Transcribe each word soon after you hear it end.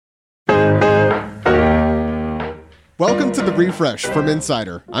Welcome to The Refresh from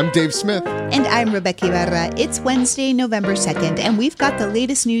Insider. I'm Dave Smith. And I'm Rebecca Ibarra. It's Wednesday, November 2nd, and we've got the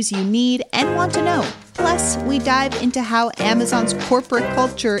latest news you need and want to know. Plus, we dive into how Amazon's corporate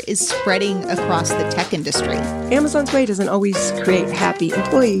culture is spreading across the tech industry. Amazon's way doesn't always create happy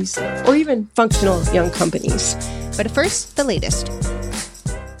employees or even functional young companies. But first, the latest.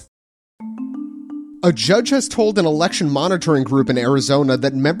 A judge has told an election monitoring group in Arizona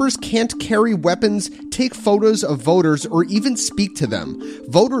that members can't carry weapons, take photos of voters, or even speak to them.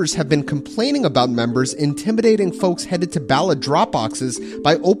 Voters have been complaining about members intimidating folks headed to ballot drop boxes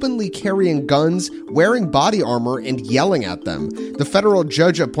by openly carrying guns, wearing body armor, and yelling at them. The federal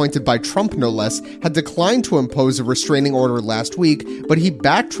judge appointed by Trump, no less, had declined to impose a restraining order last week, but he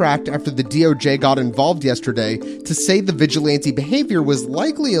backtracked after the DOJ got involved yesterday to say the vigilante behavior was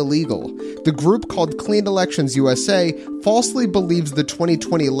likely illegal. The group called Clean Elections USA falsely believes the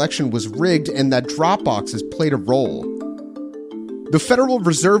 2020 election was rigged and that drop boxes played a role. The Federal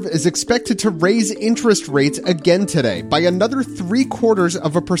Reserve is expected to raise interest rates again today by another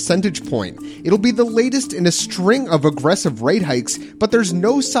 0.75 percentage point. It'll be the latest in a string of aggressive rate hikes, but there's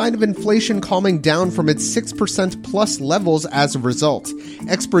no sign of inflation calming down from its 6% plus levels as a result.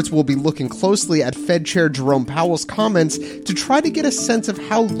 Experts will be looking closely at Fed Chair Jerome Powell's comments to try to get a sense of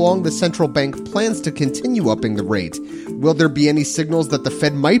how long the central bank plans to continue upping the rate. Will there be any signals that the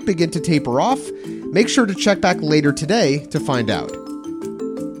Fed might begin to taper off? Make sure to check back later today to find out.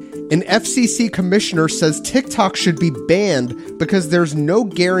 An FCC commissioner says TikTok should be banned because there's no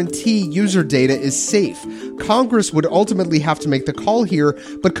guarantee user data is safe. Congress would ultimately have to make the call here,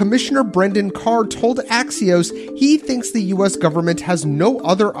 but Commissioner Brendan Carr told Axios he thinks the U.S. government has no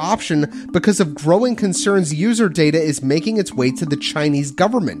other option because of growing concerns user data is making its way to the Chinese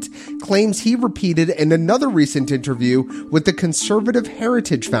government, claims he repeated in another recent interview with the Conservative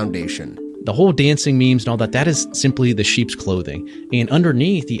Heritage Foundation. The whole dancing memes and all that is simply the sheep's clothing. And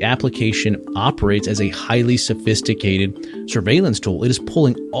underneath, the application operates as a highly sophisticated surveillance tool. It is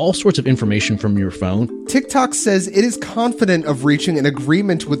pulling all sorts of information from your phone. TikTok says it is confident of reaching an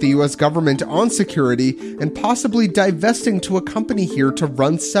agreement with the U.S. government on security and possibly divesting to a company here to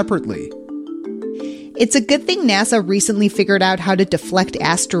run separately. It's a good thing NASA recently figured out how to deflect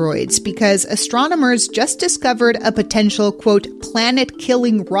asteroids because astronomers just discovered a potential, quote,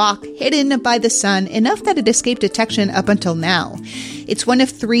 planet-killing rock hidden by the sun, enough that it escaped detection up until now. It's one of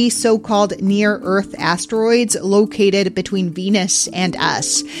 3 so-called near-Earth asteroids located between Venus and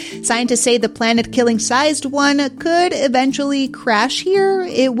us. Scientists say the planet-killing sized one could eventually crash here.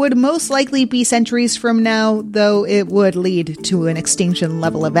 It would most likely be centuries from now, though it would lead to an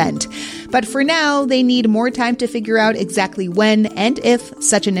extinction-level event. But for now, they need more time to figure out exactly when and if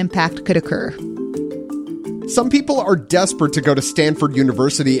such an impact could occur. Some people are desperate to go to Stanford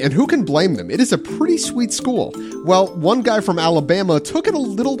University, and who can blame them? It is a pretty sweet school. Well, one guy from Alabama took it a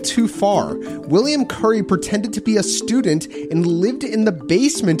little too far. William Curry pretended to be a student and lived in the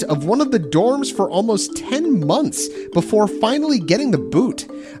basement of one of the dorms for almost 10 months before finally getting the boot.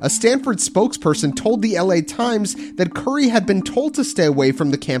 A Stanford spokesperson told the LA Times that Curry had been told to stay away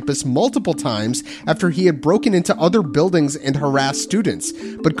from the campus multiple times after he had broken into other buildings and harassed students.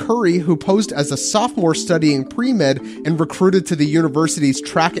 But Curry, who posed as a sophomore studying pre-med and recruited to the university's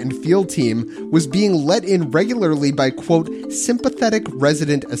track and field team, was being let in regularly by, quote, sympathetic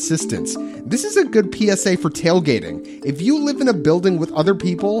resident assistants. This is a good PSA for tailgating. If you live in a building with other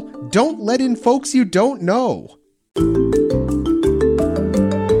people, don't let in folks you don't know.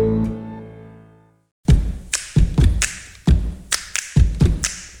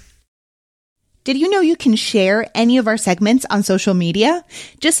 Did you know you can share any of our segments on social media?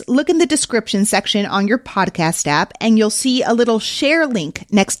 Just look in the description section on your podcast app and you'll see a little share link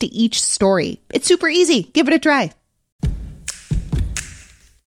next to each story. It's super easy. Give it a try.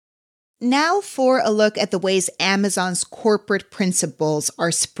 Now for a look at the ways Amazon's corporate principles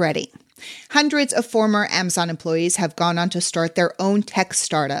are spreading. Hundreds of former Amazon employees have gone on to start their own tech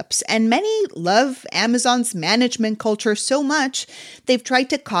startups, and many love Amazon's management culture so much, they've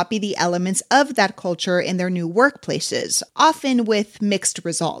tried to copy the elements of that culture in their new workplaces, often with mixed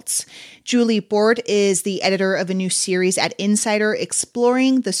results. Julie Bort is the editor of a new series at Insider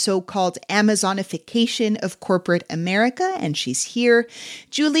exploring the so-called Amazonification of corporate America, and she's here.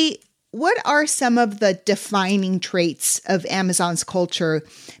 Julie, what are some of the defining traits of Amazon's culture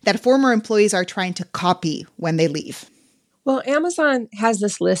that former employees are trying to copy when they leave? Well, Amazon has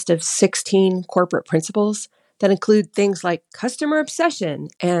this list of 16 corporate principles that include things like customer obsession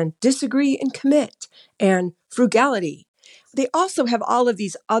and disagree and commit and frugality. They also have all of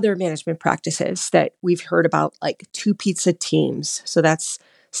these other management practices that we've heard about, like 2 pizza teams. So that's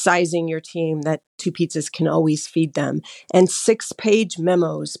sizing your team that 2 pizzas can always feed them, and 6-page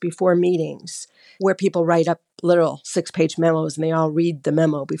memos before meetings where people write up literal 6-page memos and they all read the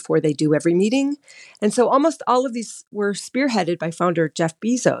memo before they do every meeting. And so almost all of these were spearheaded by founder Jeff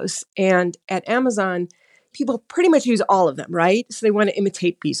Bezos. And at Amazon, people pretty much use all of them, right? So they want to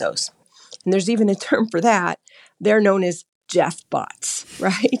imitate Bezos. And there's even a term for that. They're known as Jeff bots,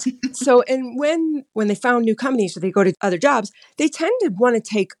 right? So, and when they found new companies or they go to other jobs, they tend to want to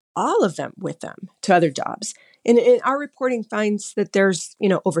take all of them with them to other jobs. And our reporting finds that there's,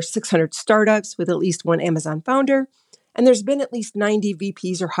 over 600 startups with at least one Amazon founder. And there's been at least 90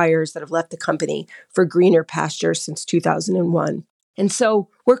 VPs or hires that have left the company for greener pastures since 2001. And so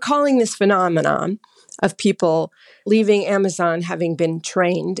we're calling this phenomenon of people leaving Amazon having been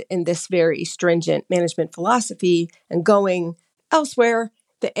trained in this very stringent management philosophy and going elsewhere,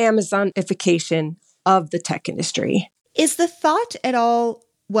 the Amazonification of the tech industry. Is the thought at all,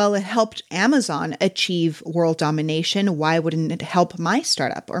 well, it helped Amazon achieve world domination, why wouldn't it help my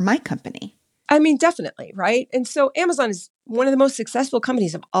startup or my company? I mean, definitely, right? And so Amazon is one of the most successful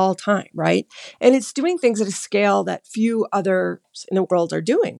companies of all time, right? And it's doing things at a scale that few others in the world are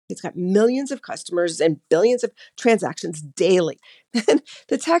doing. It's got millions of customers and billions of transactions daily. And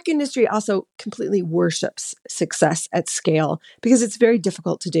the tech industry also completely worships success at scale because it's very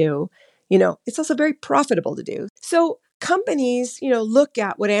difficult to do. It's also very profitable to do. So companies, look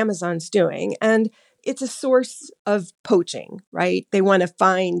at what Amazon's doing, and it's a source of poaching, right? They want to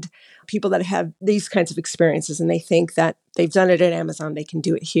find people that have these kinds of experiences, and they think that they've done it at Amazon, they can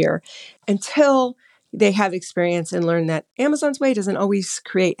do it here, until they have experience and learn that Amazon's way doesn't always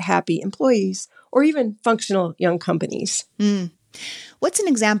create happy employees or even functional young companies. What's an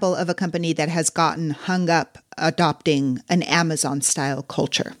example of a company that has gotten hung up adopting an Amazon-style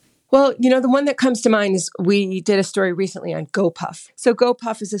culture? Well, the one that comes to mind is we did a story recently on GoPuff. So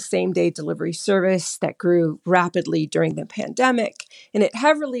GoPuff is a same-day delivery service that grew rapidly during the pandemic, and it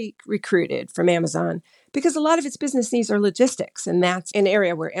heavily recruited from Amazon because a lot of its business needs are logistics, and that's an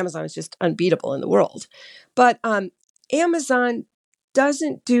area where Amazon is just unbeatable in the world. But Amazon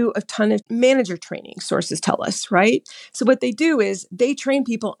doesn't do a ton of manager training, sources tell us, right? So what they do is they train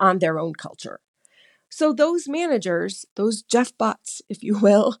people on their own culture. So those managers, those Jeff bots, if you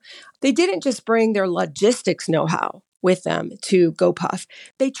will, they didn't just bring their logistics know-how with them to GoPuff.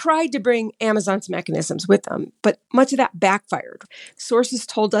 They tried to bring Amazon's mechanisms with them, but much of that backfired. Sources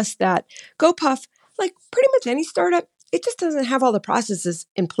told us that GoPuff, like pretty much any startup, it just doesn't have all the processes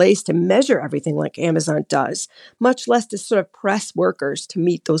in place to measure everything like Amazon does, much less to sort of press workers to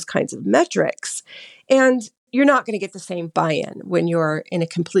meet those kinds of metrics. And you're not going to get the same buy-in when you're in a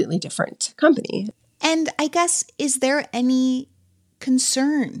completely different company. And I guess, is there any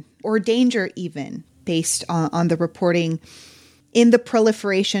concern or danger even based on the reporting in the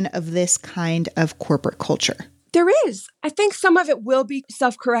proliferation of this kind of corporate culture? There is. I think some of it will be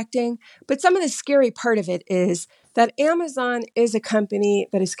self-correcting, but some of the scary part of it is that Amazon is a company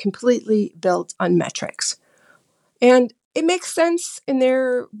that is completely built on metrics. And it makes sense in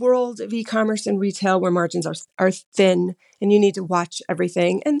their world of e-commerce and retail where margins are thin and you need to watch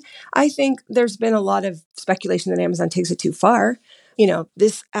everything. And I think there's been a lot of speculation that Amazon takes it too far.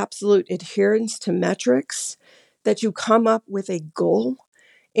 This absolute adherence to metrics, that you come up with a goal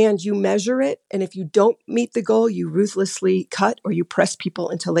and you measure it. And if you don't meet the goal, you ruthlessly cut or you press people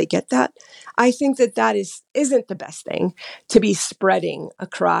until they get that. I think that isn't the best thing to be spreading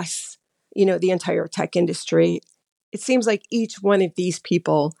across, the entire tech industry. It seems like each one of these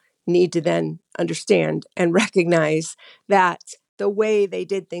people need to then understand and recognize that the way they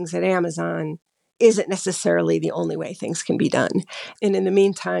did things at Amazon isn't necessarily the only way things can be done. And in the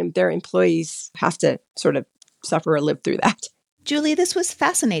meantime, their employees have to sort of suffer or live through that. Julie, this was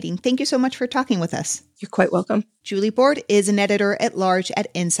fascinating. Thank you so much for talking with us. You're quite welcome. Julie Bord is an editor-at-large at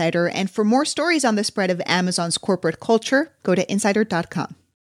Insider. And for more stories on the spread of Amazon's corporate culture, go to insider.com.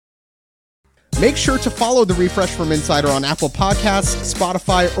 Make sure to follow The Refresh from Insider on Apple Podcasts,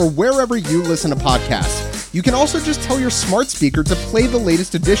 Spotify, or wherever you listen to podcasts. You can also just tell your smart speaker to play the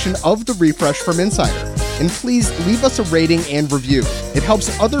latest edition of The Refresh from Insider. And please leave us a rating and review. It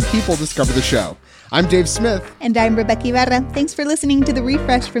helps other people discover the show. I'm Dave Smith. And I'm Rebecca Ibarra. Thanks for listening to The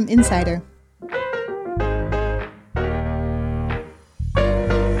Refresh from Insider.